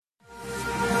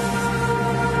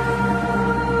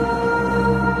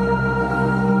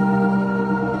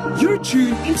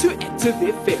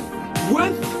Active FM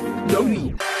with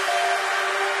Noelzii.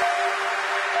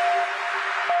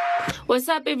 What's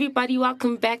up, everybody?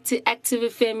 Welcome back to Active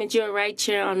FM, and you're right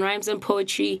here on Rhymes and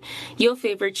Poetry, your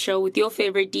favorite show with your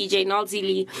favorite DJ,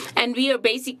 Noelzii. And we are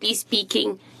basically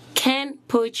speaking, can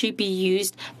poetry be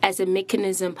used as a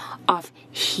mechanism of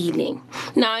healing?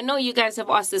 Now, I know you guys have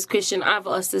asked this question. I've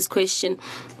asked this question.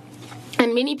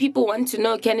 And many people want to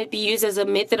know, can it be used as a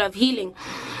method of healing?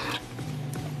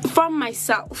 From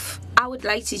myself, I would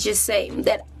like to just say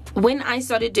that when I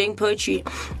started doing poetry,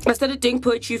 I started doing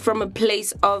poetry from a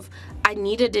place of I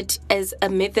needed it as a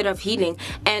method of healing.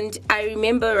 And I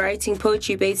remember writing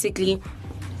poetry basically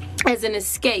as an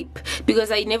escape, because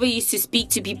I never used to speak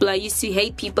to people. I used to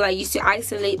hate people. I used to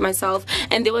isolate myself,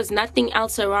 and there was nothing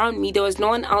else around me. There was no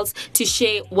one else to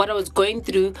share what I was going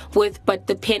through with but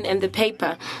the pen and the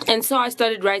paper. And so I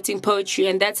started writing poetry,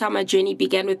 and that's how my journey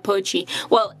began with poetry.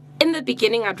 Well, in the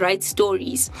beginning, I'd write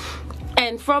stories.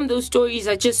 And from those stories,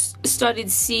 I just started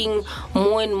seeing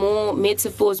more and more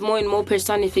metaphors, more and more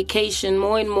personification,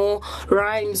 more and more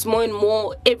rhymes, more and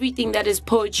more everything that is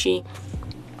poetry.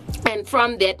 And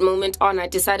from that moment on, I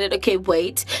decided, okay,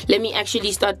 wait, let me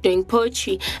actually start doing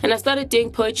poetry. And I started doing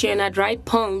poetry, and I'd write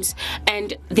poems,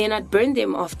 and then I'd burn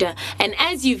them after. And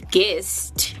as you've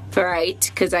guessed, right,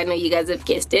 because I know you guys have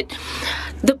guessed it,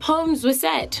 the poems were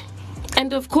sad.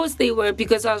 And of course they were,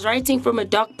 because I was writing from a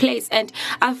dark place. And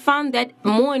I found that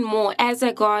more and more as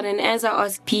I go on and as I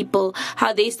asked people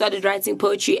how they started writing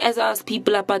poetry, as I asked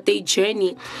people about their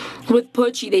journey with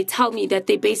poetry, they tell me that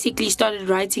they basically started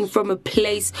writing from a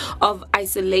place of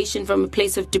isolation, from a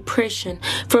place of depression,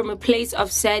 from a place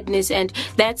of sadness. And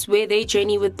that's where their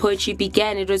journey with poetry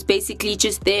began. It was basically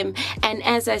just them. And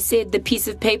as I said, the piece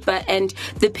of paper and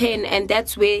the pen, and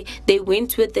that's where they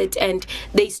went with it. And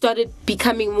they started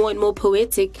becoming more and more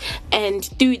poetic, and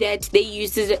through that they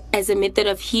used it as a method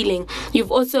of healing.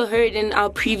 You've also heard in our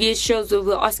previous shows where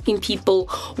we're asking people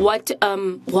what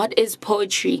is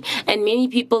poetry, and many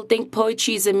people think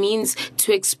poetry is a means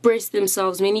to express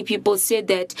themselves. Many people said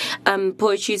that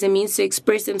poetry is a means to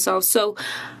express themselves. So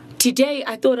today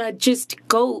I thought I'd just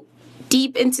go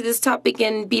deep into this topic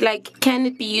and be like, can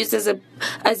it be used as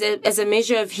a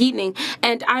measure of healing?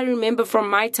 And I remember from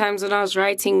my times when I was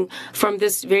writing from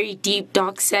this very deep,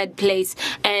 dark, sad place,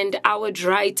 and I would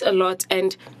write a lot,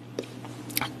 and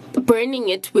burning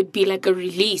it would be like a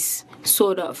release,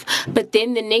 sort of. But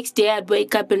then the next day I'd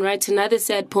wake up and write another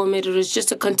sad poem. It was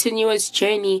just a continuous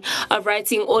journey of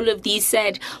writing all of these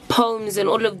sad poems and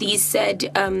all of these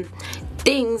sad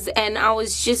things. And I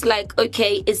was just like,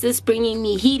 okay, is this bringing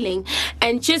me healing?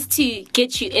 And just to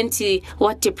get you into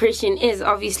what depression is,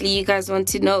 obviously you guys want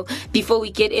to know before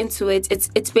we get into it,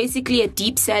 it's basically a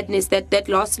deep sadness that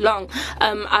lasts long.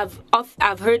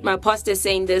 I've heard my pastor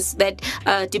saying this, that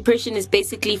depression is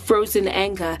basically frozen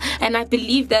anger, and I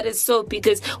believe that is so,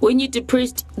 because when you're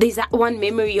depressed, there's that one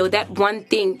memory or that one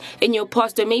thing in your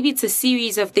past, or maybe it's a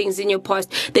series of things in your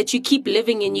past that you keep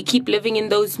living in. You keep living in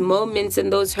those moments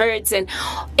and those hurts and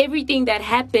everything that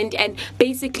happened, and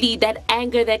basically that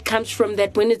anger that comes from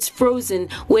that, when it's frozen,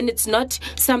 when it's not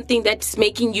something that's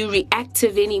making you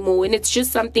reactive anymore, when it's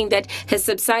just something that has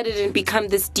subsided and become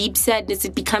this deep sadness,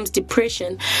 it becomes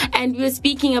depression. And we were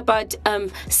speaking about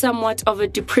somewhat of a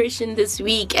depression this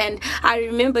week, and I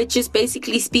remember just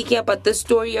basically speaking about the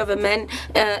story of a man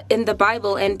in the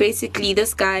Bible, and basically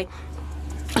this guy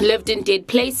lived in dead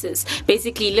places,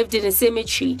 basically lived in a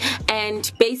cemetery, and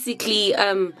basically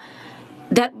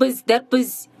that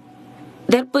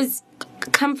was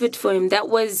comfort for him. That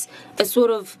was a sort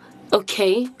of,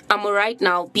 okay, I'm alright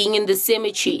now, being in the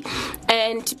cemetery.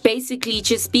 And basically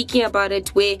just speaking about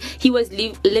it, where he was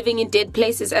living in dead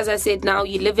places. As I said, now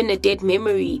you live in a dead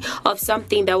memory of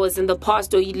something that was in the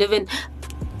past, or you live in,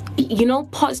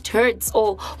 past hurts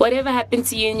or whatever happened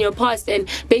to you in your past. And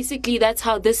basically that's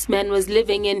how this man was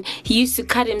living, and he used to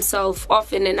cut himself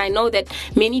often. And I know that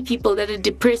many people that are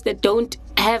depressed, that don't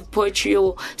have poetry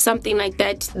or something like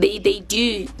that, they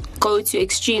do go to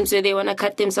extremes where they want to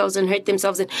cut themselves and hurt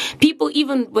themselves. And people,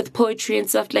 even with poetry and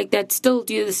stuff like that, still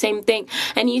do the same thing.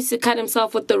 And he used to cut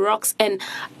himself with the rocks, and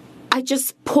I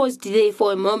just paused there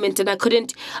for a moment, and I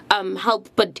couldn't help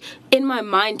but in my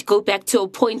mind go back to a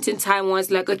point in time where I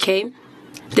was like, okay,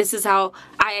 this is how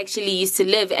I actually used to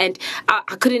live. And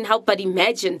I couldn't help but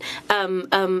imagine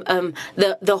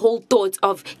the whole thought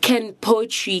of, can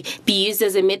poetry be used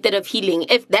as a method of healing?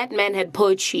 If that man had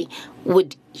poetry,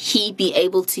 would he be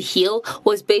able to heal?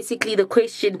 Was basically the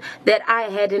question that I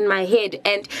had in my head.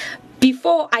 And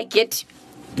before I get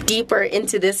deeper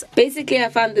into this. Basically, I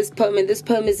found this poem, and this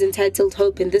poem is entitled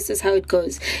Hope, and this is how it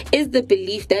goes. Is the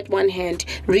belief that one hand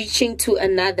reaching to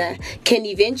another can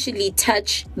eventually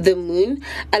touch the moon,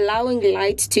 allowing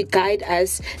light to guide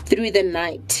us through the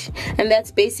night. And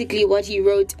that's basically what he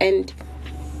wrote. And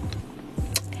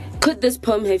could this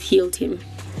poem have healed him?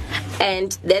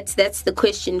 And that's the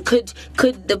question. Could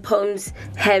the poems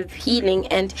have healing?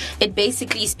 And it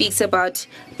basically speaks about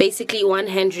one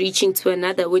hand reaching to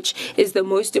another, which is the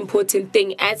most important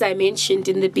thing. As I mentioned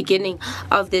in the beginning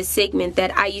of this segment,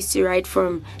 that I used to write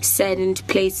from saddened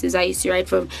places. I used to write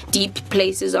from deep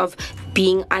places of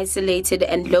being isolated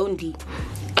and lonely.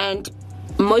 And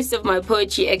most of my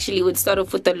poetry actually would start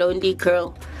off with a lonely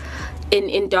girl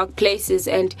in dark places.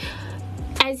 And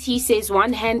as he says,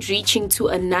 one hand reaching to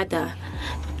another,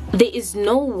 there is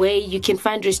no way you can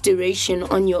find restoration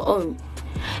on your own.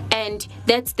 And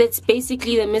that's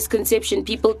basically the misconception.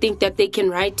 People think that they can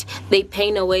write their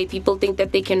pain away. People think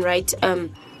that they can write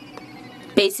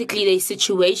basically their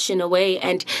situation away,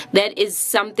 and that is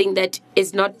something that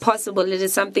is not possible. It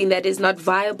is something that is not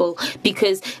viable,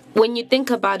 because when you think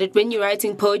about it, when you're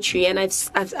writing poetry, and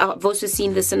I've also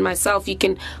seen this in myself, you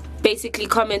can basically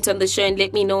comment on the show and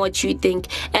let me know what you think.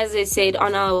 As I said,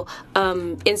 on our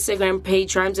Instagram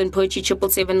page, Rhymes and Poetry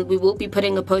 777, we will be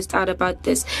putting a post out about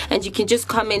this, and you can just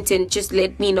comment and just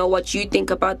let me know what you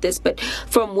think about this. But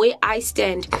from where I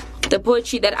stand, the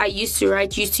poetry that I used to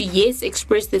write used to, yes,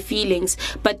 express the feelings,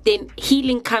 but then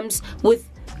healing goes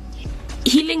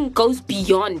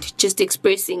beyond just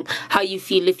expressing how you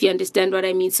feel, if you understand what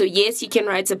I mean. So yes, you can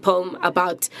write a poem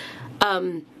about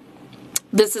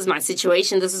this is my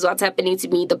situation, this is what's happening to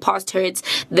me, the past hurts,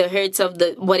 the hurts of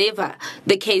the whatever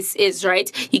the case is,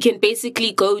 right? You can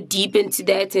basically go deep into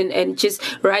that and just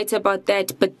write about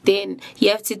that. But then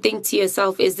you have to think to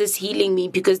yourself, is this healing me?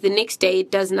 Because the next day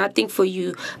it does nothing for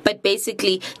you, but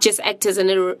basically just act as a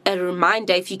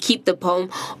reminder if you keep the poem,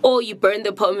 or you burn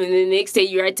the poem and the next day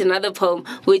you write another poem,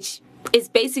 which is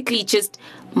basically just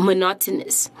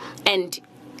monotonous. And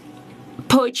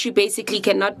poetry basically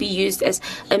cannot be used as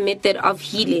a method of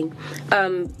healing.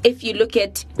 If you look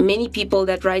at many people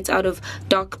that write out of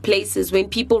dark places, when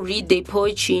people read their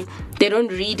poetry, they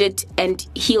don't read it and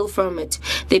heal from it.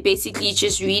 They basically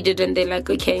just read it and they're like,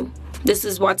 okay, this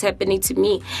is what's happening to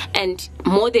me. And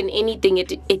more than anything,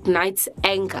 it ignites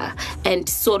anger and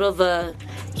sort of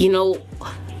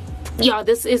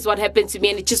this is what happened to me,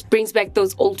 and it just brings back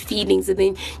those old feelings, and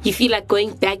then you feel like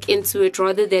going back into it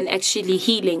rather than actually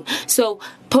healing. So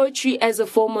poetry as a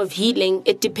form of healing,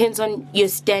 it depends on your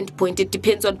standpoint. It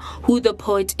depends on who the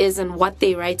poet is and what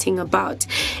they're writing about.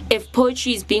 If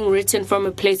poetry is being written from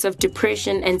a place of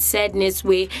depression and sadness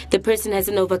where the person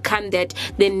hasn't overcome that,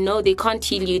 then no, they can't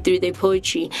heal you through their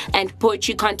poetry, and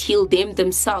poetry can't heal them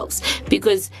themselves,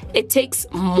 because it takes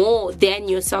more than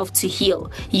yourself to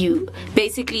heal you.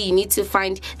 Basically, you need to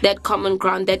find that common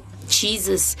ground, that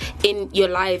Jesus in your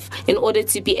life, in order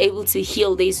to be able to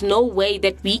heal. There's no way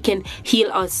that we can heal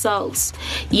ourselves.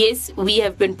 Yes, we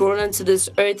have been brought onto this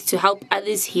earth to help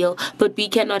others heal, but we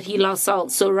cannot heal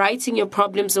ourselves. So writing your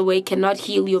problems away cannot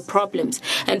heal your problems,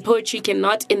 and poetry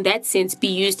cannot in that sense be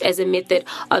used as a method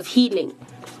of healing.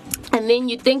 And then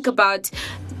you think about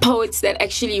poets that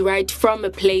actually write from a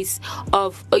place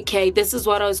of, okay, this is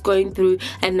what I was going through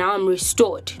and now I'm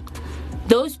restored.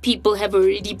 Those people have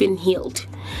already been healed.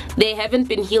 They haven't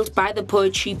been healed by the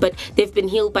poetry, but they've been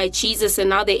healed by Jesus, and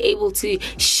now they're able to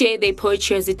share their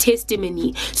poetry as a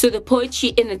testimony. So the poetry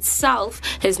in itself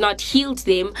has not healed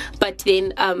them, but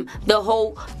then the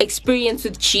whole experience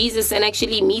with Jesus and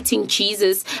actually meeting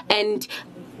Jesus and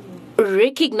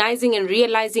recognizing and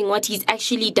realizing what he's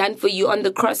actually done for you on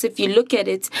the cross. If you look at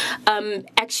it,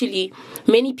 actually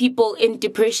many people in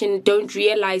depression don't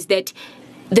realize that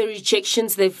the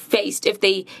rejections they've faced, if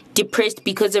they depressed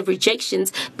because of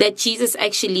rejections, that Jesus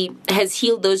actually has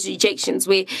healed those rejections,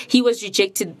 where he was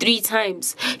rejected 3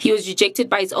 times. He was rejected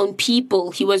by his own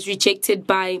people. He was rejected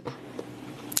by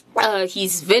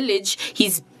his village,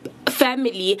 his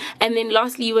family, and then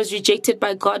lastly he was rejected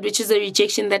by God, which is a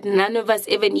rejection that none of us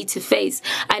ever need to face.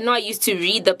 I know I used to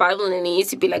read the Bible and I used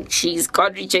to be like, geez,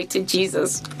 God rejected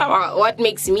Jesus. What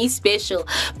makes me special?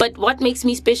 But what makes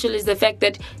me special is the fact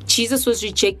that Jesus was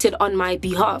rejected on my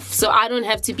behalf, so I don't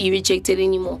have to be rejected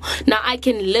anymore. Now I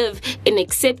can live in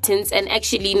acceptance, and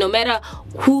actually no matter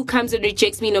who comes and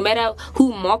rejects me, no matter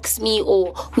who mocks me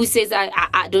or who says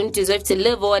I don't deserve to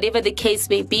live, or whatever the case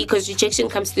may be, because rejection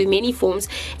comes through many forms,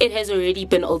 it has already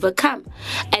been overcome.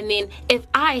 And then if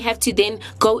I have to then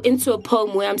go into a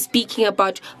poem where I'm speaking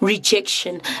about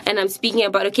rejection and I'm speaking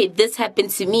about, okay, this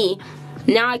happened to me,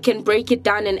 Now I can break it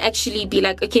down and actually be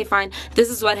like, okay, fine, this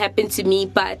is what happened to me,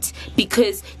 but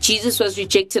because Jesus was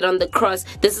rejected on the cross,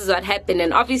 this is what happened.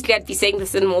 And obviously I'd be saying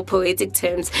this in more poetic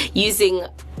terms, using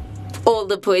all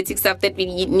the poetic stuff that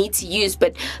we need to use,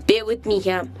 but bear with me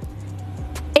here.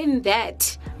 In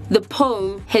that, the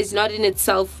poem has not in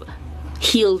itself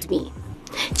healed me.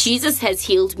 Jesus has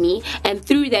healed me, and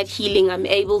through that healing, I'm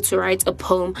able to write a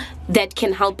poem that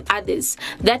can help others.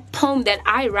 That poem that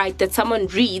I write, that someone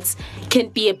reads, can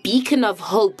be a beacon of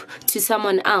hope to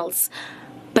someone else.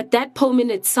 But that poem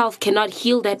in itself cannot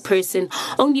heal that person.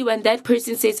 Only when that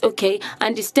person says, okay, I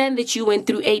understand that you went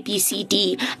through A, B, C,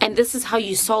 D, and this is how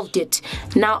you solved it.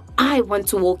 Now I want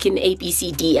to walk in A, B,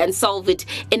 C, D and solve it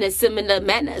in a similar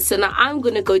manner. So now I'm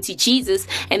going to go to Jesus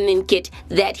and then get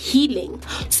that healing.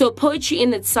 So poetry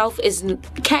in itself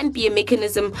can be a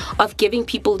mechanism of giving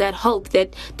people that hope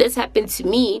that this happened to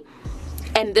me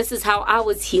and this is how I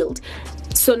was healed.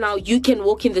 So now you can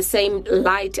walk in the same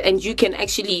light and you can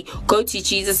actually go to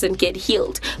Jesus and get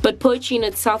healed. But poetry in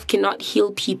itself cannot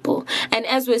heal people. And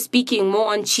as we're speaking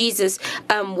more on Jesus,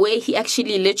 where he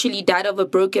actually literally died of a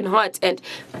broken heart, and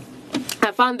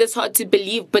I found this hard to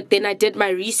believe, but then I did my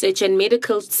research, and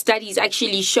medical studies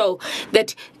actually show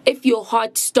that if your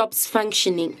heart stops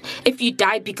functioning, if you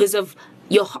die because of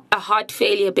a heart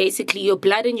failure, basically your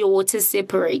blood and your water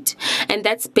separate. And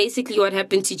that's basically what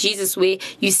happened to Jesus, where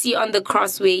you see on the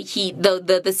cross where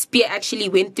the spear actually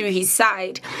went through his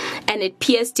side and it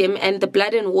pierced him, and the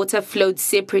blood and water flowed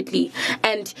separately.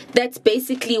 And that's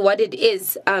basically what it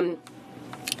is.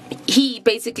 He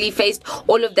basically faced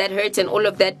all of that hurt and all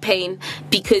of that pain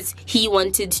because he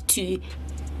wanted to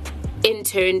in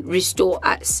turn restore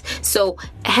us. So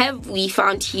have we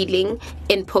found healing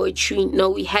in poetry? No,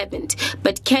 we haven't.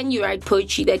 But can you write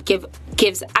poetry that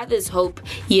gives others hope?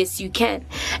 Yes, you can.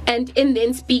 And in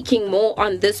then speaking more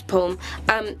on this poem,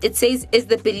 it says, is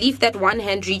the belief that one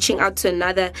hand reaching out to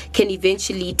another can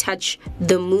eventually touch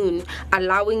the moon,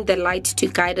 allowing the light to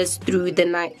guide us through the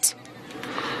night.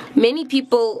 Many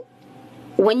people,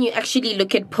 when you actually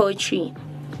look at poetry,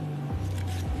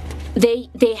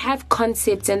 they have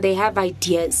concepts and they have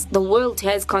ideas. The world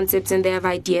has concepts and they have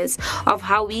ideas of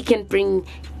how we can bring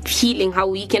healing, how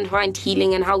we can find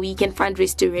healing, and how we can find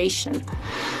restoration.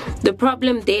 The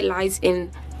problem there lies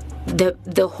in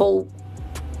the whole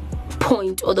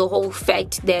point, or the whole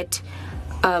fact that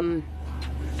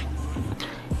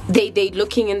they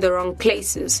looking in the wrong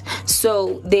places.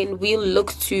 So then we'll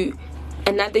look to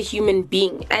another human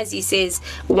being, as he says,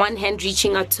 one hand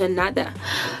reaching out to another.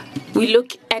 We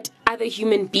look at other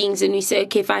human beings and we say,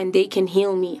 okay, fine, they can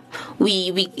heal me.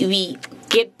 We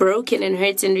get broken and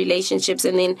hurt in relationships,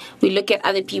 and then we look at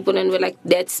other people and we're like,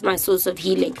 that's my source of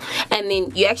healing. And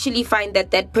then you actually find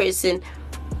that person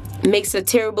makes a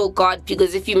terrible God,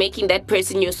 because if you're making that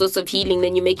person your source of healing,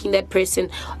 then you're making that person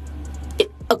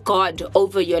a God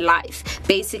over your life,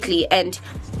 basically. And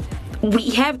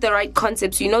we have the right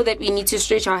concepts. We know that we need to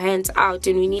stretch our hands out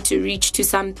and we need to reach to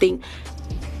something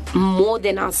more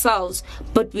than ourselves,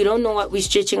 but we don't know what we're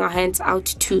stretching our hands out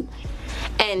to.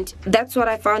 And that's what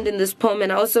I found in this poem. And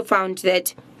I also found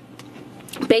that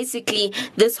basically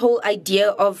this whole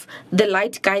idea of the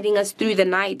light guiding us through the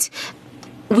night,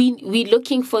 we're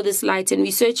looking for this light and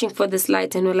we're searching for this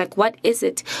light, and we're like, what is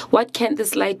it? What can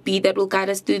this light be that will guide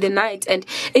us through the night? And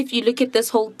if you look at this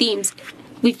whole themes,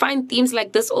 we find themes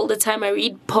like this all the time. I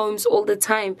read poems all the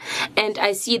time, and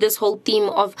I see this whole theme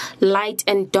of light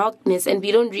and darkness, and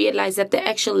we don't realize that the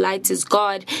actual light is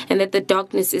God and that the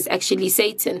darkness is actually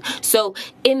Satan. So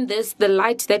in this, the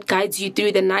light that guides you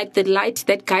through the night, the light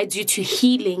that guides you to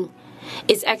healing,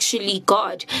 is actually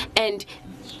God. And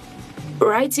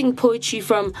writing poetry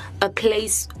from a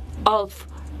place of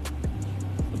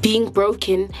being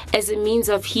broken as a means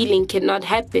of healing cannot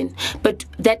happen. But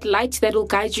that light that will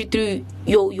guide you through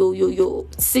your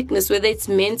sickness, whether it's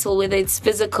mental, whether it's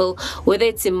physical, whether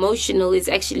it's emotional, is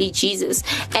actually Jesus.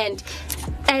 And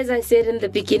as I said in the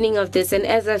beginning of this, and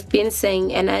as I've been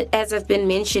saying, and as I've been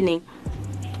mentioning,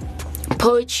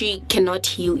 poetry cannot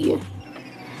heal you.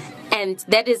 And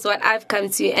that is what I've come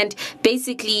to. And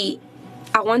basically,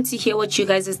 I want to hear what you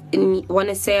guys want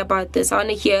to say about this. I want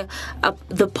to hear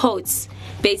the poets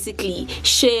basically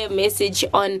share a message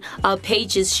on our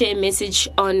pages, share a message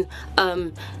on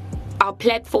our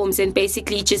platforms, and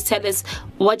basically just tell us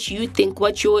what you think,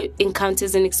 what your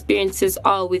encounters and experiences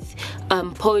are with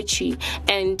poetry,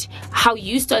 and how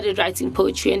you started writing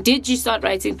poetry. And did you start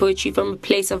writing poetry from a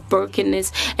place of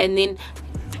brokenness and then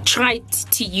tried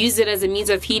to use it as a means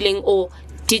of healing, or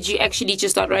did you actually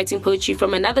just start writing poetry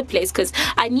from another place? Because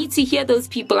I need to hear those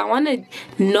people. I want to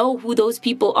know who those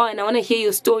people are, and I want to hear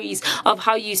your stories of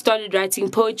how you started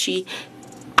writing poetry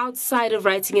outside of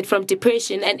writing it from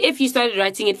depression. And if you started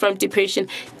writing it from depression,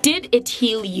 did it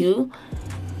heal you?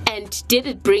 And did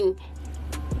it bring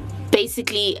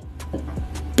basically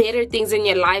better things in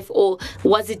your life, or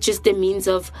was it just a means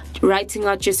of writing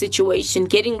out your situation,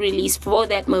 getting released for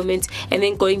that moment, and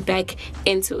then going back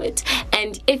into it?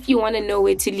 And if you want to know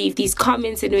where to leave these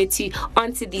comments and where to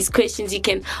answer these questions, you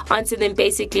can answer them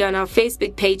basically on our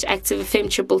Facebook page, Active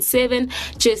FM 777.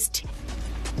 Just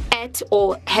at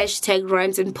or hashtag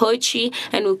Rhymes and Poetry,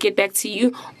 and we'll get back to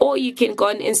you. Or you can go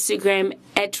on Instagram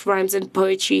at Rhymes and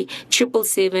Poetry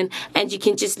 777, and you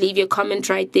can just leave your comment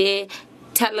right there.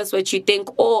 Tell us what you think,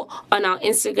 or on our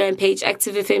Instagram page,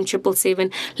 Active FM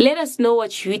 777. Let us know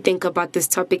what you think about this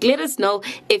topic. Let us know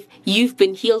if you've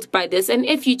been healed by this, and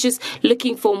if you're just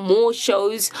looking for more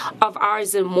shows of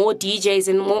ours and more DJs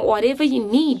and more whatever you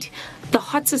need, the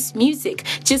hottest music,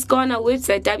 just go on our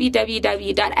website,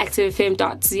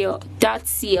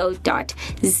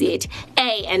 www.activefm.co.za,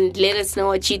 and let us know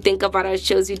what you think about our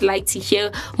shows. We'd like to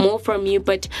hear more from you.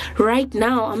 But right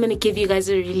now, I'm going to give you guys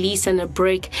a release and a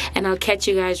break, and I'll catch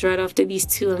you guys right after these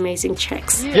two amazing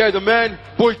tracks. Yeah, the man,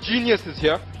 Boy Genius, is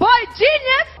here. Boy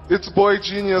Genius? It's Boy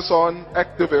Genius on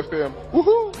Active FM.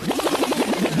 Woohoo!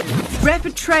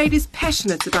 Rapid Trade is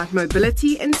passionate about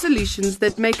mobility and solutions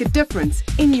that make a difference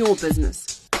in your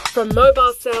business. From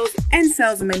mobile sales and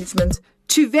sales management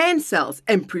to van sales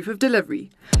and proof of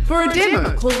delivery. For a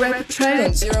demo, call Rapid Trade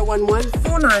on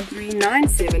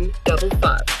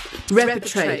 011-493-9755. Rapid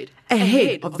Trade,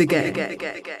 ahead of the game.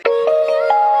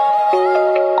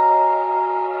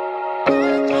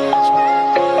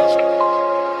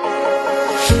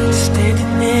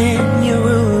 Standing in your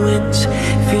ruins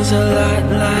feels a lot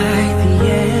like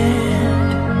the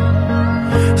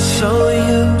end. So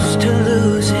used to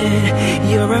losing,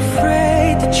 you're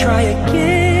afraid to try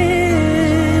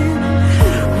again.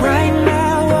 Right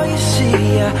now all you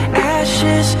see are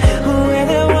ashes where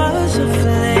there was a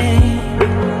flame.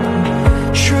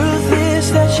 Truth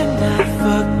is that you're not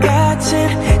forgotten,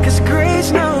 'cause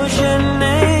grace knows your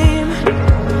name.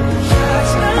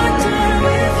 God's not done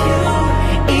with you,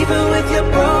 even with your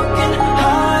broken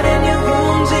heart and your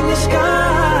wounds and your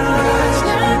scars. God's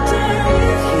not done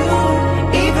with you,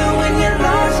 even when you're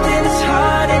lost and it's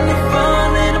hard and you're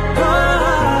falling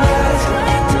apart. God's not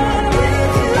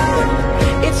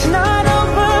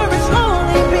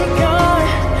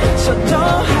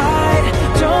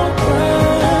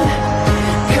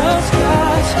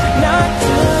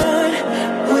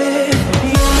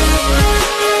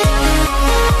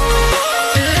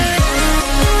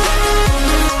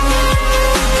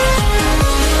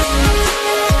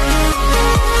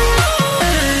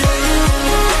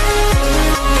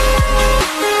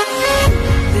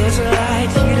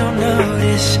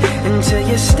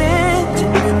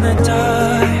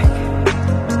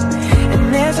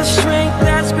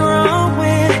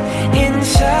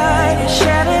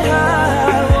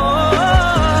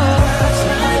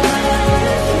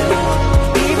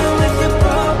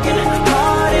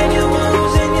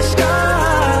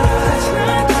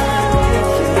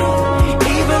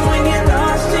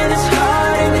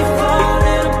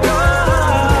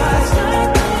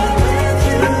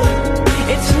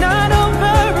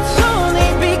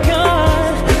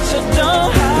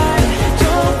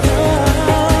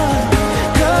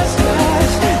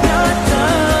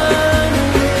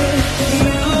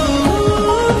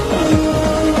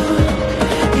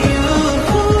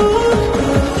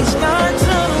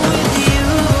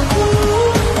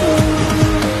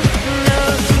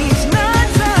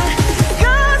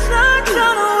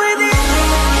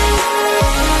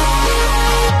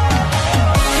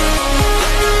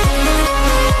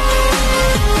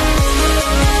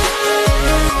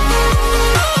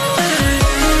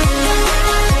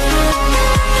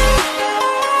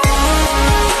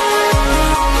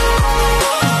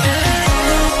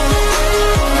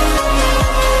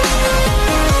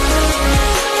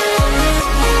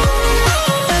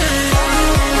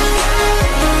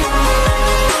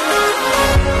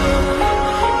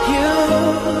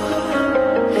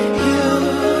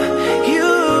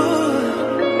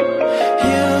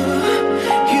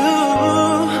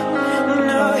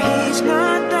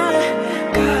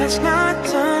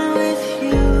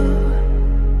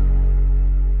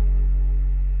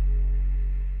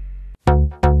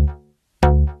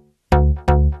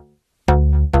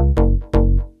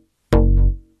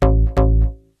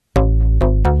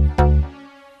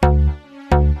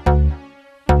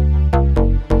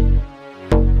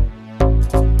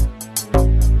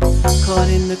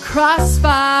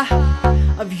crossfire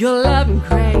of your love and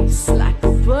grace, like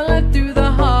a bullet through the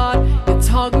heart. Your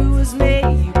target was me.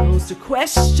 You posed a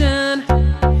question.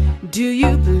 Do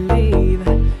you believe?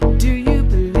 Do you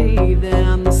believe that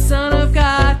I'm the Son of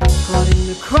God? Caught in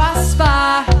the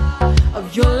crossfire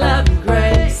of your love and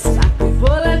grace, like a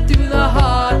bullet through the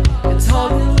heart. Your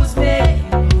target was me.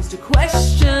 You posed a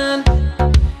question.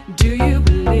 Do you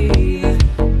believe?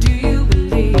 Do you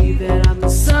believe that I'm the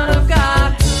Son of God?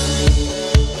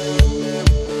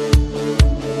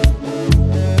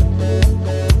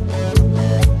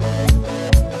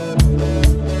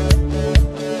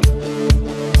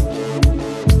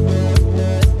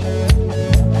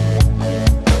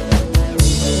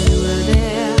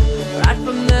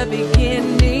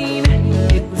 Beginning,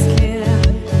 it was clear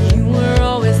you were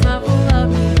always mindful of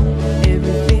me.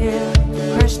 Every fear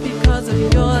crushed because of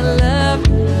your love,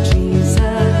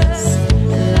 Jesus.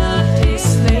 Love takes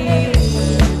slave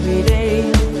every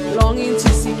day, longing to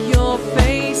seek your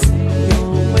face.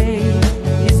 Your way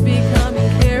is becoming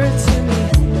clearer to me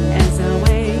as I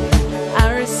wait. I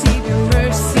receive your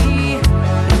mercy in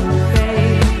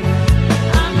faith.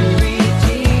 I'm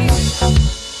redeemed.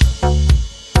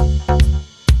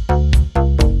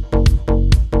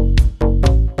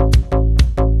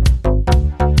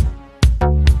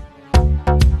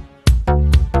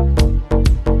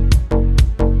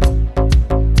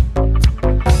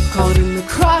 Caught in the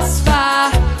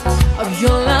crossfire of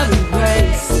your love and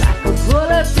grace, like a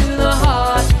bullet through the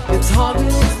heart. Your target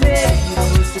was me. You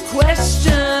posed a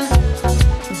question.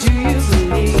 Do you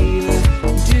believe?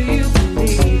 Do you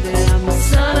believe that I'm the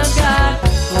Son of God?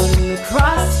 Caught in the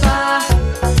crossfire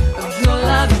of your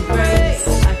love and grace,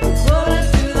 like a bullet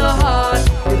through the heart.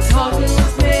 Your target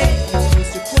was me. You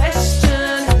posed a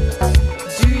question.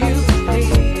 Do you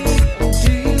believe?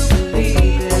 Do you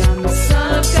believe that I'm the Son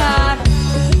of God?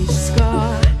 Each scar,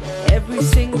 every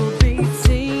single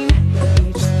beating,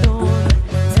 each thorn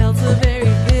tells a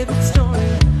very vivid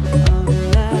story of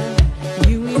love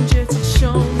you endured to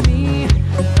show me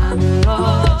I'm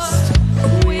lost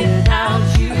without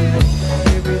you.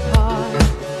 Every part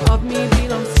of me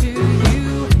belongs to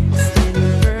you,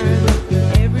 standing firm in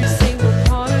every single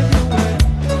part of your word,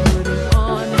 putting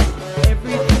on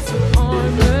every piece of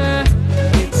armor.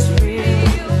 It's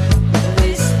real,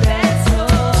 this battle.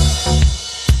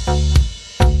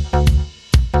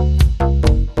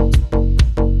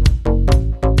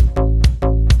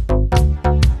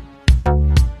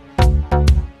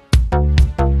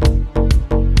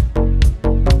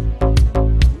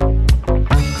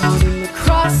 Caught in the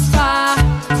crossfire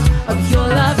of your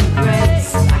love and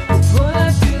grace, like a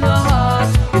bullet through the heart.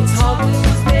 Your target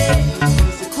was me. You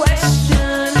posed a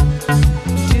question.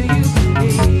 Do you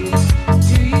believe?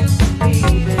 Do you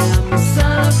believe that I'm the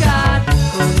Son of God?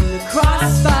 Caught in the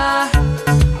crossfire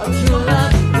of your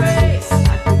love and grace,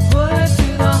 like a bullet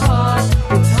through the heart.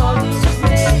 Your target was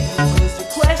me. You posed a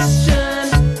question.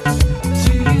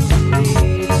 Do you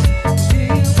believe? Do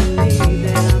you believe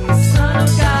that I'm the Son of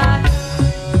God?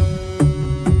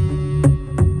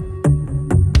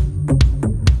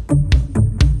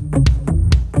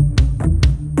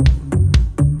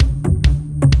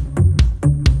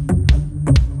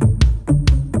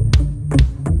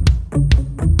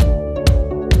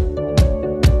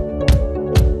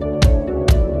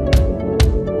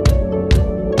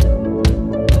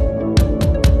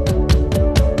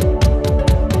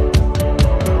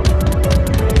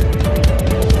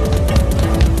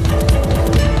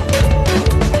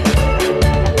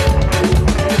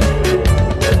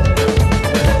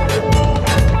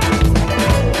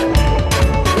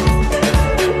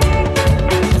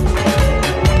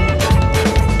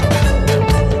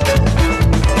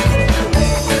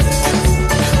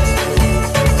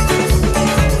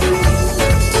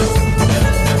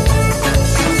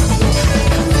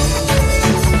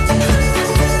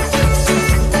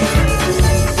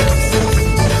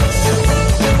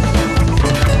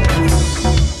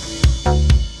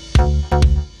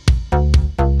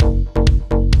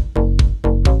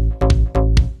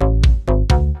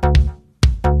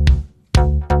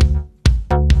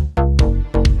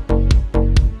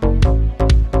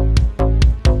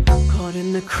 Caught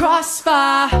in the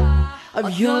crossfire of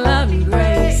your love and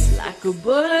grace, like a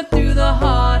bullet through the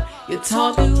heart. Your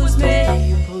target was me.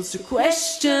 You posed a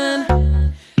question.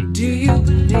 Do you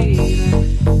believe?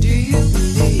 Do you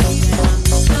believe that I'm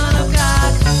the Son of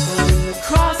God? Caught in the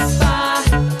crossfire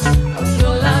of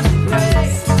your love and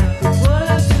grace, like a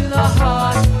bullet through the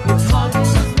heart. Your target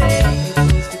was me. You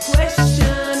posed a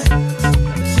question.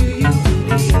 Do you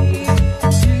believe?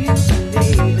 Do you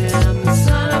believe that I'm the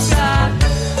Son of God?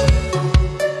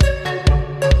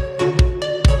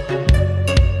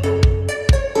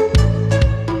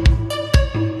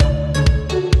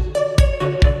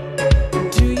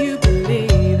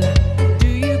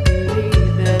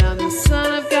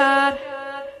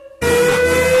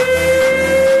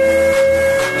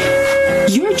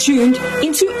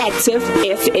 Active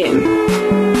FM.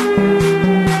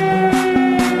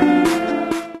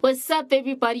 What's up,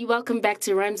 everybody? Welcome back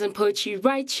to Rhymes and Poetry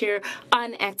right here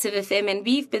on Active FM. And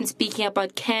we've been speaking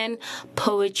about can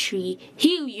poetry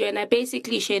heal you? And I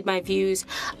basically shared my views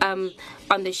on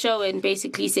the show and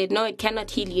basically said, no, it cannot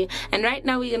heal you. And right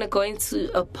now we're going to go into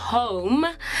a poem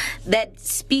that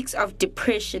speaks of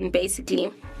depression,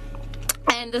 basically.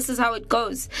 And this is how it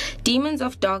goes. Demons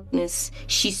of darkness,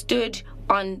 she stood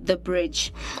on the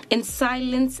bridge in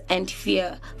silence and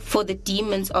fear, for the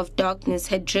demons of darkness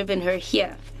had driven her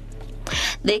here.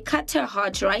 They cut her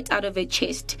heart right out of her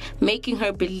chest, making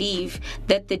her believe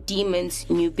that the demons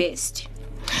knew best.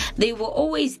 They were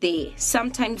always there,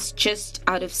 sometimes just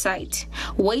out of sight,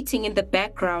 waiting in the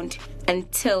background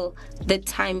until the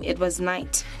time it was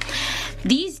night.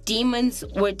 These demons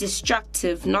were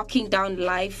destructive, knocking down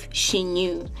life she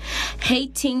knew,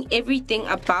 hating everything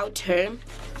about her.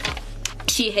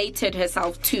 She hated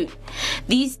herself too.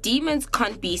 These demons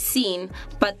can't be seen,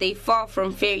 but they far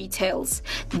from fairy tales.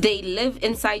 They live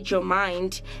inside your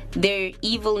mind. Their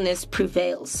evilness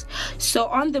prevails. So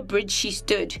on the bridge she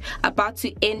stood, about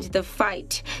to end the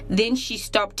fight. Then she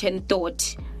stopped and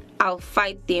thought, I'll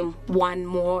fight them one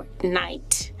more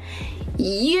night.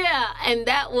 Yeah, and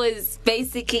that was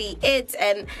basically it.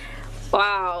 And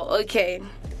wow, okay.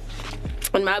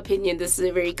 In my opinion, this is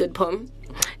a very good poem.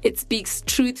 It speaks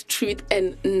truth,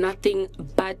 and nothing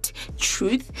but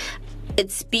truth.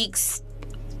 It speaks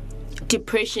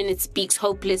depression, it speaks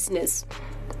hopelessness.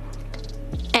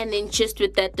 And then just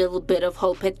with that little bit of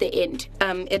hope at the end.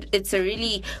 It's a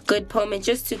really good poem. And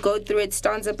just to go through it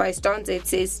stanza by stanza, it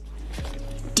says,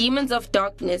 demons of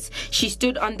darkness, she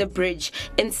stood on the bridge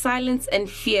in silence and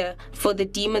fear, for the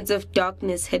demons of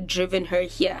darkness had driven her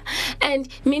here. And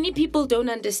many people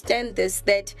don't understand this,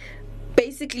 that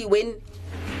basically when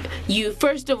you,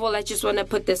 first of all, I just want to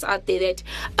put this out there that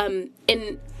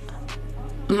in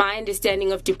my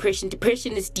understanding of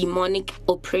depression is demonic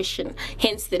oppression,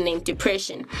 hence the name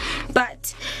depression.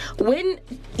 But when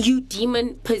you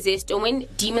demon possessed, or when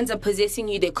demons are possessing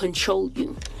you, they control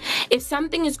you. If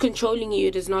something is controlling you,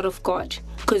 it is not of God,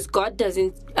 because God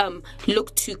doesn't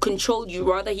look to control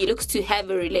you, rather he looks to have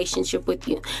a relationship with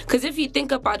you. Because if you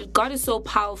think about it, God is so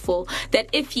powerful that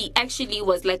if he actually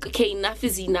was like, okay, enough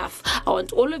is enough, I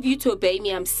want all of you to obey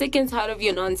me, I'm sick and tired of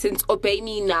your nonsense, obey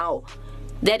me now,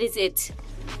 that is it.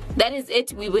 That is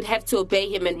it. We would have to obey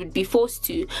him and would be forced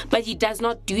to. But he does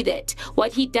not do that.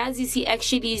 What he does is he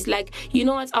actually is like, you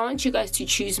know what? I want you guys to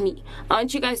choose me. I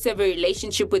want you guys to have a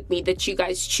relationship with me that you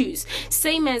guys choose.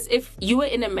 Same as if you were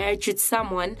in a marriage with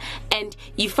someone and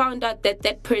you found out that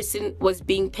that person was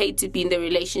being paid to be in the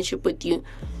relationship with you.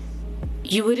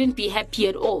 You wouldn't be happy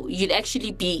at all. You'd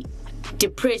actually be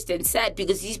depressed and sad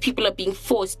because these people are being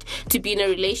forced to be in a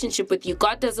relationship with you.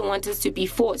 God doesn't want us to be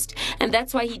forced, and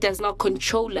that's why he does not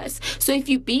control us. So if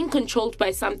you're being controlled by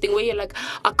something where you're like,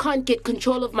 I can't get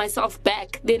control of myself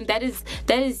back, then that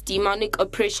is demonic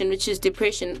oppression, which is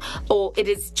depression, or it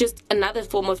is just another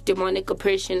form of demonic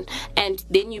oppression, and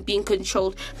then you're being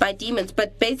controlled by demons.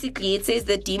 But basically it says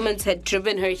the demons had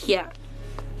driven her here.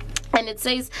 And it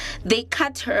says, they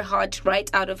cut her heart right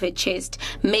out of her chest,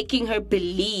 making her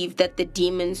believe that the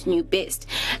demons knew best.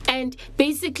 And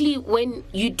basically, when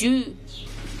you do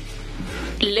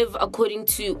live according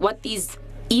to what these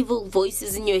evil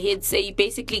voices in your head say, you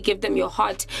basically give them your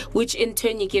heart, which in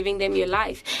turn you're giving them your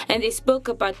life. And they spoke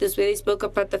about this, where they spoke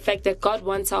about the fact that God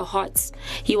wants our hearts.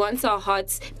 He wants our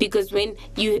hearts because when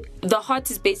the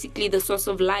heart is basically the source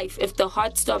of life. If the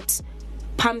heart stops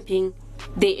pumping,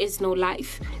 there is no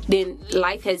life. Then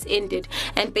life has ended.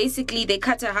 And basically they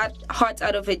cut her heart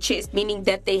out of her chest, meaning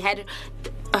that they had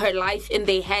her life in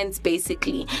their hands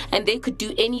basically, and they could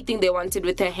do anything they wanted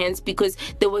with her hands because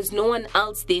there was no one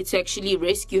else there to actually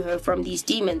rescue her from these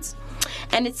demons.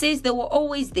 And it says they were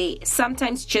always there,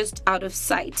 sometimes just out of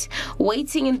sight,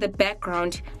 waiting in the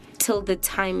background till the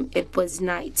time it was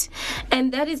night.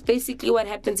 And that is basically what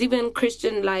happens even in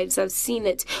Christian lives. I've seen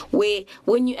it, where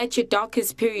when you're at your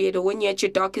darkest period, or when you're at your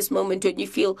darkest moment, when you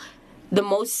feel the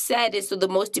most saddest or the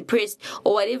most depressed,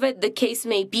 or whatever the case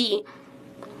may be,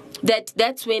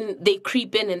 that's when they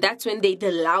creep in, and that's when they're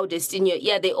the loudest in your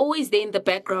ear. They're always there in the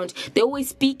background. They're always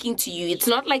speaking to you. It's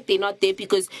not like they're not there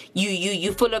because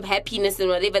you're full of happiness and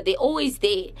whatever. They're always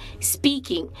there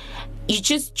speaking. You're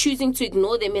just choosing to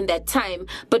ignore them in that time.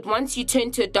 But once you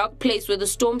turn to a dark place where the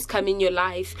storms come in your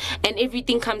life and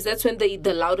everything comes, that's when they're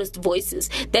the loudest voices.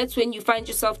 That's when you find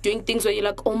yourself doing things where you're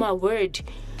like, oh my word,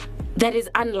 that is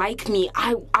unlike me.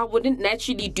 I wouldn't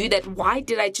naturally do that. Why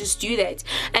did I just do that?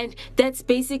 And that's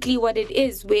basically what it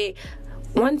is, where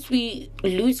once we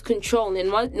lose control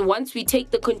and once we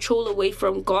take the control away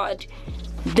from God,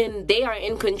 then they are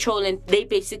in control and they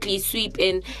basically sweep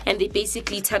in and they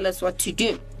basically tell us what to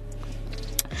do.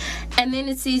 And then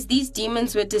it says, these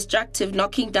demons were destructive,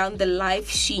 knocking down the life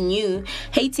she knew,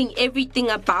 hating everything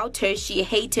about her. She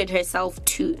hated herself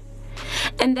too.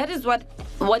 And that is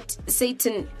what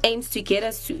Satan aims to get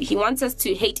us to. He wants us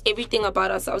to hate everything about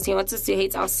ourselves. He wants us to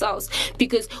hate ourselves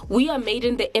because we are made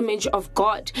in the image of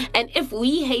God. And if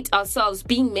we hate ourselves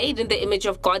being made in the image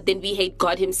of God, then we hate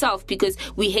God himself because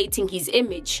we're hating his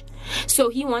image. So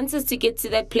he wants us to get to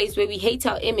that place where we hate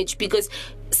our image, because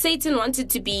Satan wanted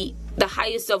to be the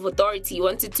highest of authority. He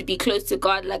wanted to be close to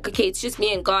God, like, okay, it's just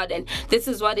me and God, and this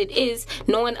is what it is.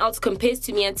 No one else compares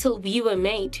to me, until we were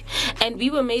made. And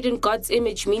we were made in God's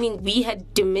image, meaning we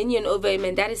had dominion over him,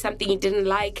 and that is something he didn't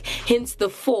like. Hence the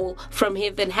fall from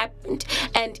heaven happened.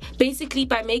 And basically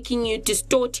by making you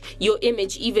distort your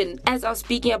image, even as I was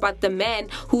speaking about the man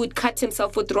who would cut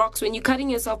himself with rocks. When you're cutting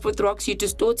yourself with rocks, you're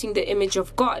distorting the image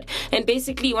of God. And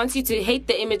basically he wants you to hate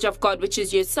the image of God, which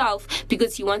is yourself,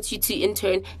 because he wants you to in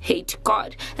turn hate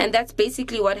God. And that's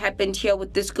basically what happened here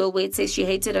with this girl, where it says she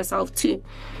hated herself too.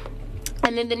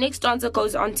 And then the next stanza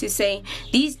goes on to say,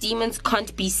 these demons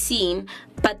can't be seen,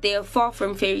 but they are far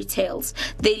from fairy tales.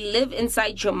 They live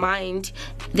inside your mind.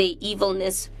 Their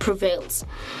evilness prevails.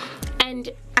 And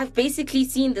I've basically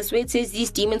seen this where it says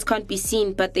these demons can't be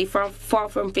seen, but they far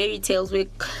from fairy tales, where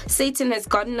Satan has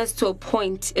gotten us to a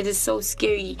point, it is so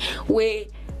scary, where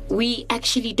we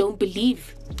actually don't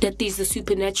believe that there's a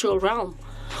supernatural realm.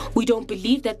 We don't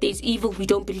believe that there's evil. We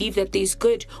don't believe that there's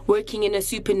good working in a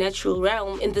supernatural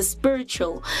realm, in the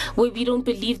spiritual, where we don't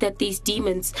believe that there's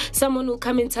demons. Someone will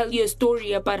come and tell you a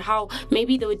story about how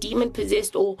maybe they were demon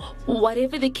possessed, or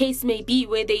whatever the case may be,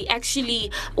 where they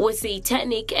actually were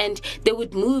satanic and they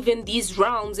would move in these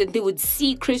realms and they would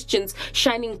see Christians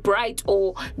shining bright,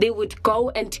 or they would go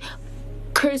and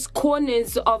curse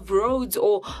corners of roads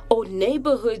or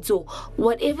neighborhoods or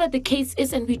whatever the case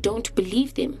is, and we don't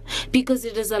believe them because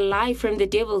it is a lie from the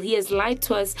devil. He has lied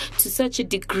to us to such a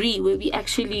degree where we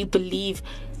actually believe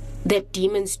that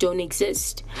demons don't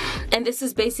exist. And this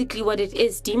is basically what it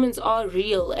is. Demons are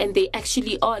real, and they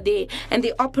actually are there, and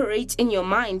they operate in your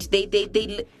mind.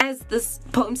 They as this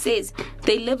poem says,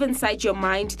 they live inside your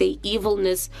mind. Their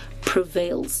evilness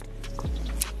prevails.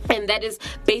 And that is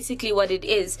basically what it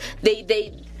is. They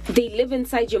live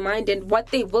inside your mind, and what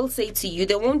they will say to you,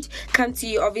 they won't come to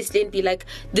you obviously and be like,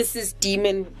 this is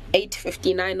demon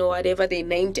 859 or whatever they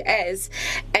named as,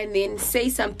 and then say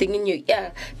something in your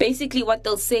ear. Basically what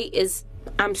they'll say is,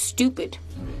 I'm stupid.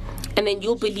 And then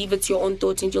you'll believe it's your own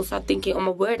thoughts, and you'll start thinking, oh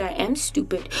my word, I am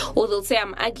stupid. Or they'll say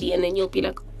I'm ugly, and then you'll be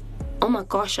like, oh my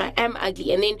gosh, I am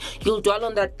ugly. And then you'll dwell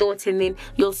on that thought, and then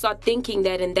you'll start thinking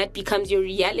that, and that becomes your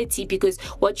reality, because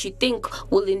what you think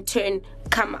will in turn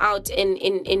come out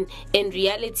in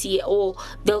reality. Or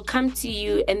they'll come to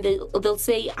you and they'll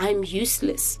say, I'm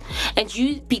useless. And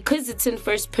you, because it's in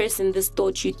first person, this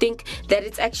thought, you think that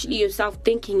it's actually yourself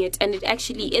thinking it, and it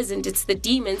actually isn't. It's the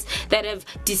demons that have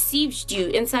deceived you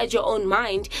inside your own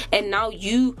mind, and now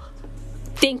you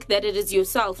think that it is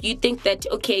yourself. You think that,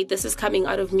 okay, this is coming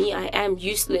out of me, I am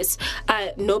useless,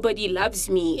 nobody loves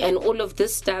me, and all of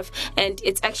this stuff. And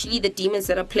it's actually the demons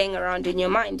that are playing around in your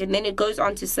mind. And then it goes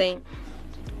on to say,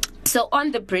 so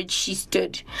on the bridge she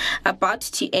stood, about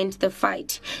to end the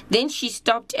fight. Then she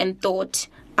stopped and thought,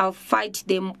 I'll fight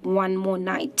them one more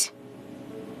night.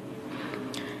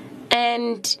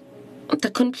 And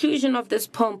the conclusion of this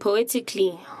poem,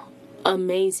 poetically,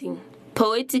 amazing.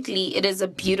 Poetically, it is a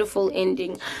beautiful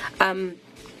ending.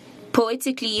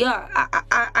 Poetically, yeah,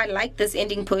 I like this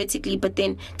ending poetically, but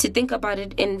then to think about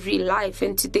it in real life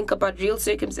and to think about real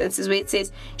circumstances, where it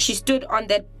says she stood on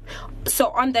that, so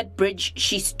on that bridge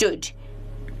she stood,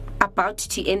 about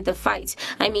to end the fight.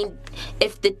 I mean,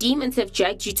 if the demons have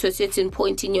dragged you to a certain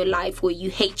point in your life where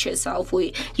you hate yourself,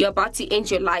 where you're about to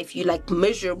end your life, you're like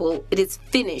miserable, it is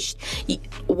finished,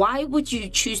 why would you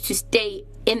choose to stay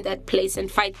in that place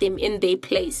and fight them in their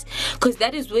place? Because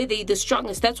that is where they're the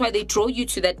strongest. That's why they draw you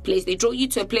to that place. They draw you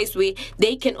to a place where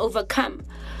they can overcome.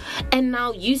 And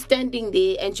now you standing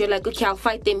there and you're like, okay, I'll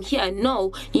fight them here.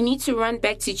 No, you need to run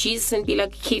back to Jesus and be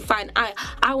like, okay, fine,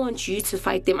 I want you to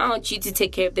fight them. I want you to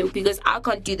take care of them, because I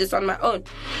can't do this on my own.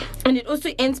 And it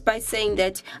also ends by saying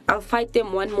that I'll fight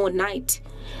them one more night.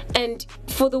 And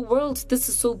for the world, this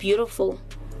is so beautiful.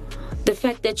 The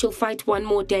fact that you'll fight one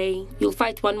more day, you'll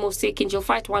fight one more second, you'll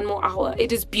fight one more hour.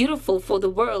 It is beautiful for the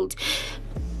world.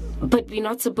 But we're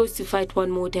not supposed to fight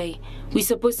one more day. We're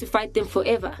supposed to fight them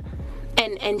forever.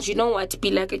 and you know what,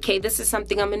 be like, okay, this is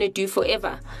something I'm gonna do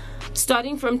forever.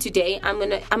 Starting from today, I'm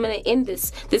gonna end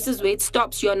this. This is where it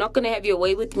stops. You're not gonna have your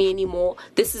way with me anymore.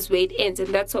 This is where it ends, and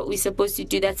that's what we're supposed to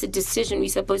do. That's a decision we're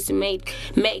supposed to make,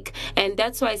 and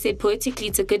that's why I say poetically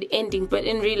it's a good ending. But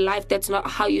in real life, that's not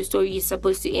how your story is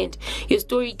supposed to end. Your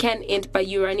story can end by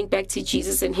you running back to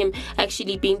Jesus and Him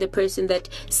actually being the person that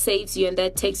saves you and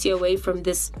that takes you away from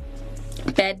this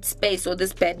bad space or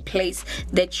this bad place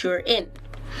that you're in.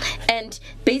 And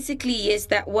basically, yes,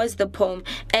 that was the poem.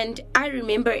 And I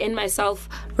remember in myself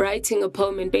writing a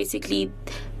poem, and basically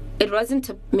it wasn't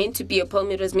meant to be a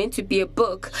poem, it was meant to be a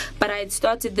book. But I had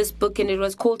started this book, and it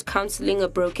was called Counseling a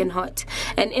Broken Heart.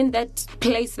 And in that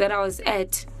place that I was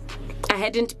at, I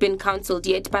hadn't been counseled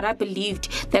yet, but I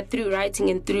believed that through writing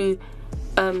and through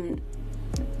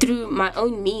my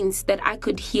own means that I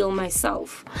could heal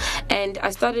myself. And I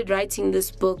started writing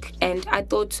this book, and I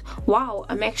thought, wow,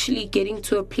 I'm actually getting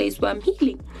to a place where I'm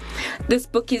healing. This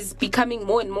book is becoming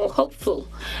more and more hopeful.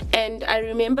 And I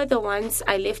remember the once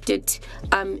I left it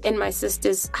in my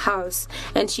sister's house,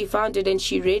 and she found it and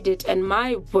she read it, and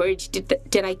my word,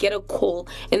 did I get a call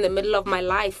in the middle of my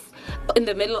life, in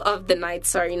the middle of the night,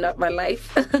 sorry, not my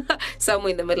life,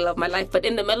 somewhere in the middle of my life, but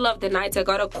in the middle of the night I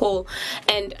got a call,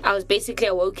 and I was basically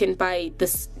awoken by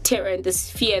this terror and this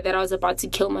fear that I was about to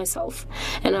kill myself.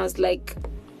 And I was like,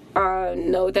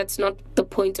 no, that's not the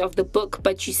point of the book.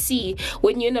 But you see,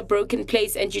 when you're in a broken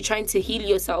place and you're trying to heal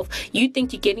yourself, you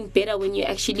think you're getting better when you're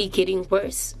actually getting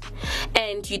worse.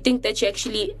 And you think that you're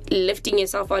actually lifting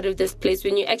yourself out of this place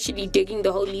when you're actually digging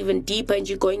the hole even deeper and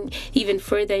you're going even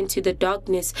further into the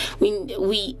darkness.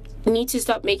 We need to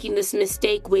stop making this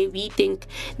mistake where we think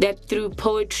that through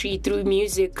poetry, through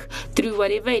music, through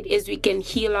whatever it is, we can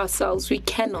heal ourselves. We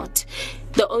cannot.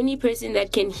 The only person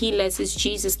that can heal us is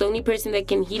Jesus. The only person that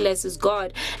can heal us is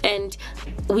God. And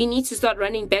we need to start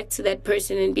running back to that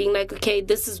person and being like, okay,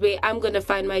 this is where I'm going to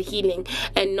find my healing,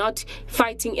 and not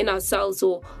fighting in ourselves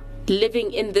or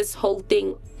living in this whole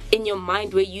thing in your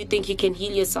mind where you think you can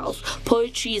heal yourself.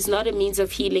 Poetry is not a means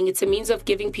of healing. It's a means of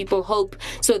giving people hope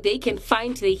so they can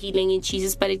find their healing in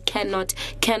Jesus, but it cannot,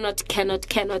 and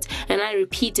I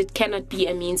repeat, it cannot be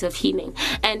a means of healing.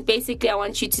 And basically, I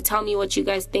want you to tell me what you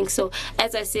guys think. So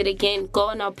as I said again, go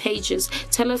on our pages,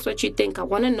 tell us what you think. I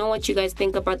want to know what you guys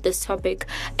think about this topic,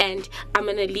 and I'm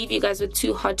going to leave you guys with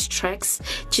 2 hot tracks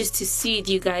just to soothe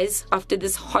you guys after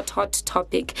this hot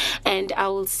topic, and I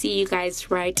will see you guys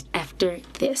right after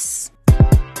this.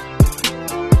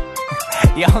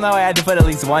 Y'all know I had to put at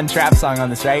least one trap song on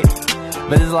this, right?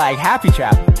 But it's like happy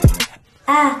trap.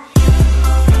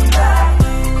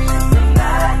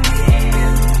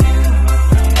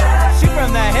 Shoot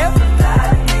from the hip.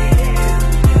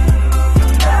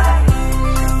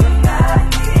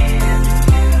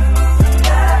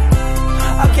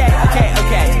 Okay.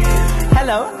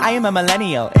 Hello, I am a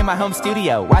millennial in my home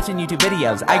studio watching YouTube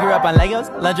videos. I grew up on Legos,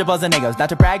 Lunchables, and Egos. Not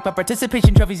to brag, but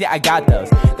participation trophies, yeah, I got those.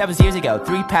 That was years ago,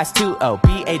 3 past 2-0,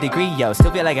 be a degree, yo.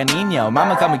 Still feel like a Nino.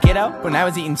 Mama called me kiddo when I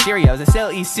was eating Cheerios. I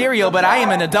still eat cereal, but I am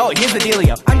an adult. Here's the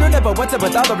dealio. I'm grown up, but what's up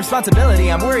with all the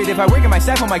responsibility? I'm worried if I work in my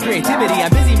staff on my creativity.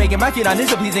 I'm busy making my kid on this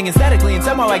so pleasing aesthetically, and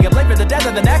somehow I get blamed for the death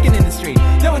of the napkin industry.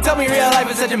 No one told me real life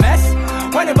is such a mess.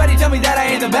 Why nobody tell me that I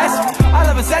ain't the best? All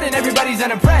of a sudden, everybody's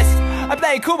unimpressed. I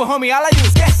play it cool, but homie, all I do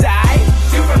is guess I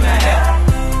shoot from the hip,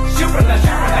 shoot from the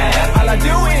hip. All I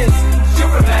do is shoot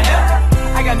from the hip.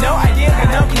 I got no idea, got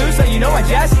no clue, so you know I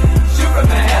just shoot from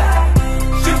the hip,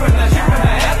 shoot from the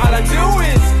hip. All I do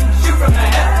is shoot from the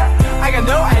hip. I got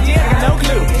no idea, got no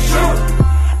clue. Shoot.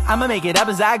 I'ma make it up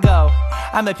as I go.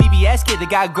 I'm a PBS kid that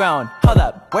got grown. Hold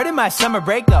up, where did my summer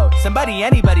break go? Somebody,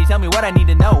 anybody, tell me what I need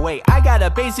to know. Wait, I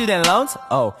gotta pay student loans?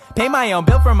 Oh, pay my own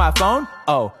bill for my phone?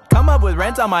 Oh, come up with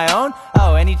rent on my own?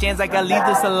 Oh, any chance I can leave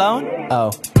this alone?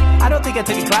 Oh, I don't think I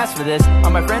took a class for this.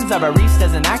 All my friends are barista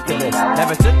as an activist.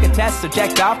 Never took a test or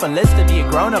checked off a list to be a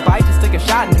grown-up. I just took a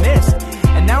shot and missed.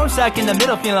 And now I'm stuck in the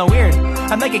middle feeling weird.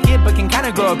 I'm like a kid but can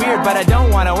kinda grow a beard. But I don't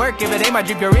wanna work if it ain't my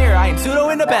dream career. I am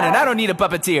pseudo-independent, I don't need a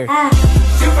puppeteer.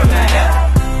 Shoot from the hip,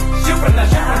 shoot from the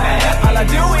hip. All I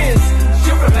do is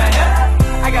shoot from the hip.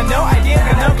 I got no idea,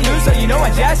 got no clue, so you know I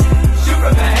just shoot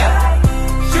from the hip,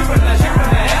 shoot from the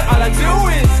hip. All I do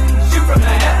is shoot from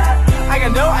the hip. I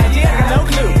got no idea, got no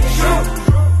clue. Shoot.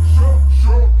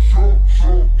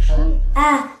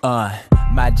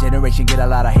 My generation get a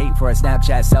lot of hate for a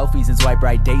Snapchat selfies and swipe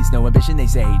right dates. No ambition, they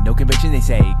say, no conviction, they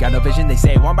say, got no vision, they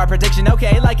say, want my prediction,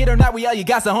 okay, like it or not, we all you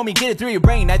got, so homie, get it through your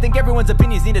brain. I think everyone's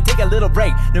opinions need to take a little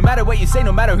break. No matter what you say,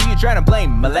 no matter who you're trying to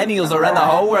blame, millennials will run the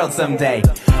whole world someday.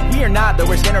 We are not the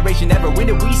worst generation ever. When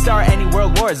did we start any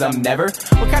world wars? Never.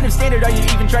 What kind of standard are you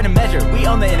even trying to measure? We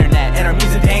own the internet and our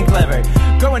music ain't clever.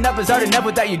 Growing up is hard enough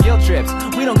without your guilt trips.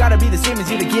 We don't gotta be the same as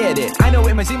you to get it. I know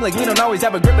it might seem like we don't always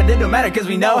have a grip, but it don't matter cause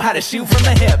we know how to shoot from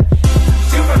the hip.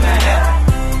 Shoot from the hip.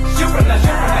 Shoot from the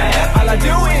hip. All I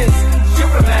do is shoot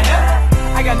from the hip.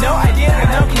 I got no idea,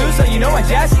 got no clue, so you know I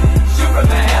just shoot from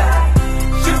the hip.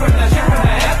 Shoot from the hip.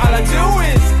 All I do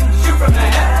is shoot from the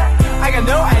hip. I got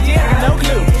no idea, got no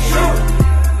clue. Shoot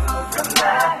from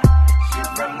that. Shoot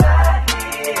from that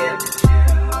hip.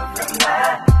 Shoot from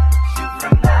that. Shoot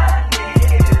from that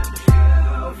hip.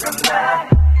 Shoot from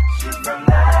that. Shoot from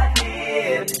that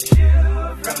hip.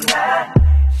 Shoot from that.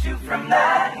 Shoot from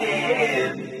that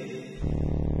hip.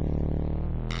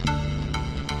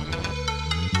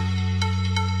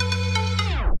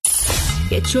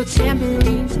 Get your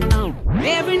tambourines on.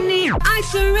 Every knee, I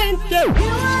surrender. You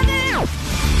are there.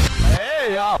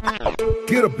 Hey,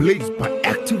 get ablaze by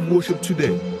Active Worship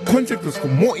today. Contact us for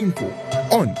more info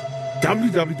on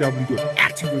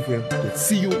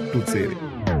www.activefm.co.za.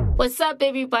 What's up,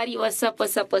 everybody? What's up?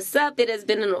 What's up? What's up? It has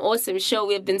been an awesome show.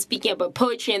 We have been speaking about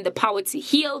poetry and the power to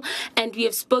heal, and we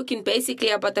have spoken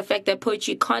basically about the fact that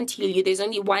poetry can't heal you. There's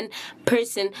only one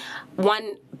person,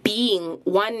 one being,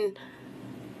 one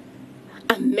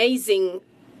amazing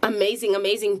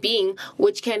being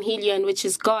which can heal you, and which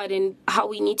is God, and how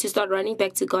we need to start running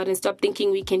back to God and stop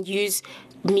thinking we can use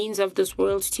means of this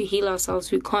world to heal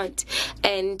ourselves. We can't.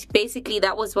 And basically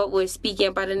that was what we're speaking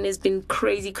about, and it's been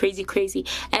crazy.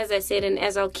 As I said, and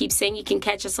as I'll keep saying, you can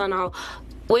catch us on our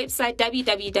website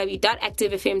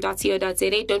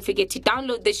www.activefm.co.za. Don't forget to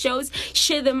download the shows,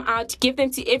 share them out, give them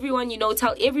to everyone you know,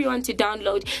 tell everyone to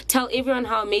download, tell everyone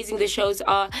how amazing the shows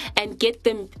are, and get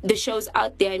them the shows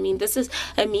out there. I mean, this is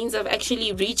a means of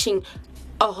actually reaching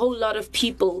a whole lot of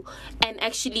people and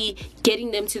actually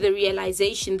getting them to the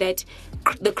realization that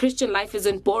the Christian life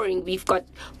isn't boring. We've got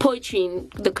poetry in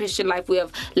the Christian life. We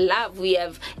have love. We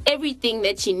have everything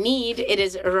that you need. It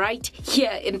is right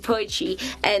here in poetry,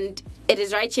 and it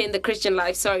is right here in the Christian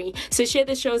life, So share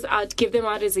the shows out, give them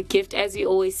out as a gift, as we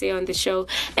always say on the show,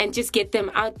 and just get them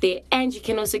out there. And you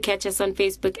can also catch us on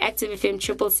Facebook,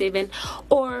 ActiveFM777,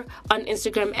 or on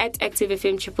Instagram at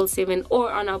ActiveFM777,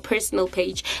 or on our personal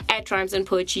page at Rhymes and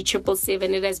Poetry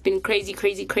 777. It has been crazy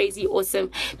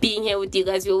awesome being here with you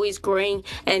guys. We're always growing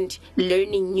and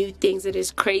learning new things. It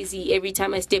is crazy every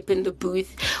time I step in the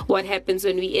booth. What happens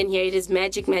when we're in here? It is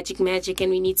magic,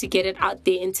 and we need to get it out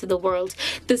there into the world.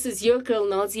 This is your girl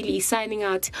Noelzii signing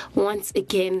out once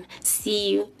again. See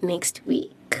you next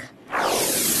week. I'm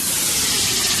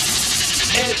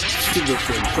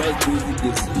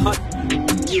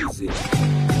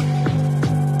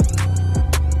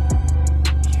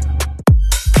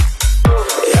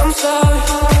sorry.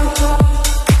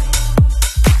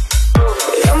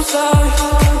 I'm sorry.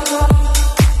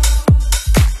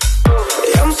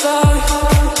 I'm sorry.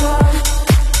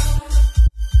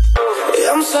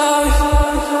 I'm sorry.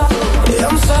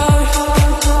 I'm sorry.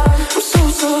 I'm so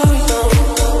sorry.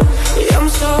 I'm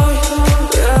sorry.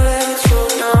 Yeah, I let you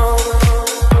down.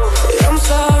 I'm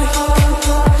sorry.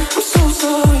 I'm so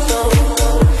sorry.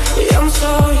 I'm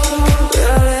sorry.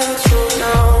 Yeah, I let you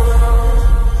down.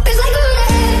 It's like on the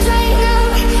edge right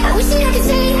now. I wish that I could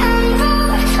say I'm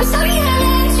wrong. I'm sorry that I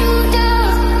let you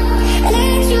down. I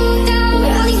let you down.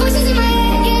 All these voices in my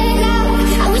head get loud.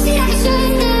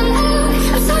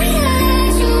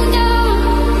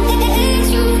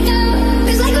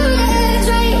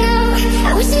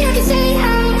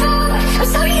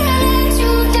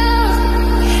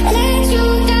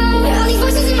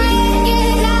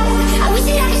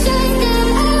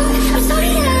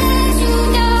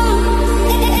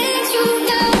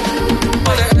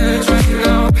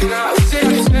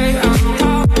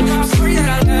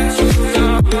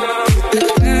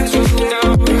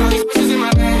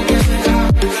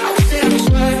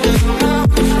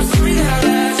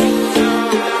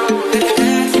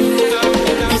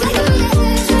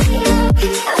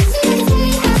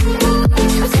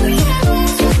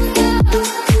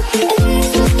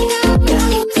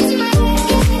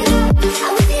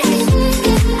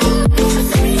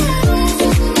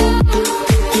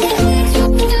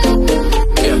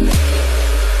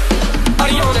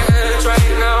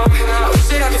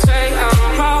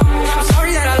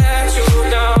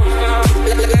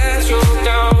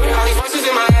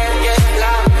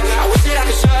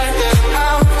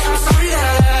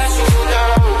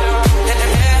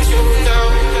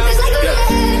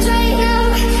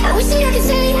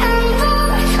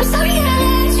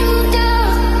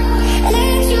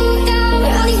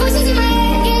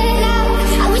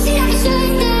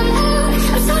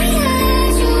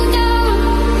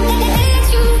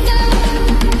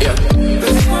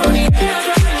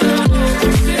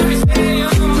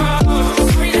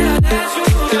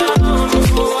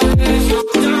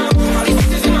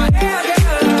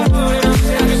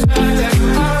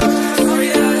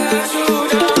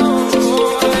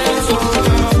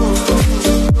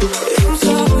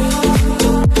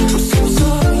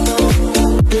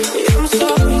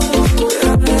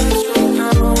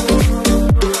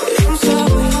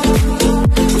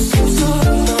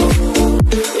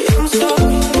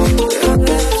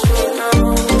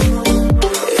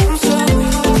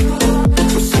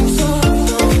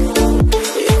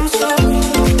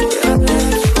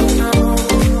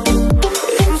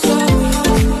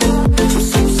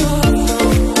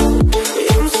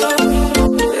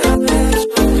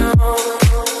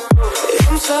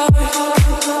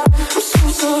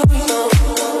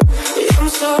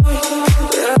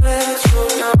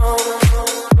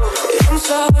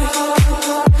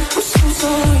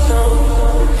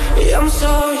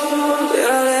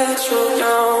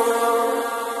 know.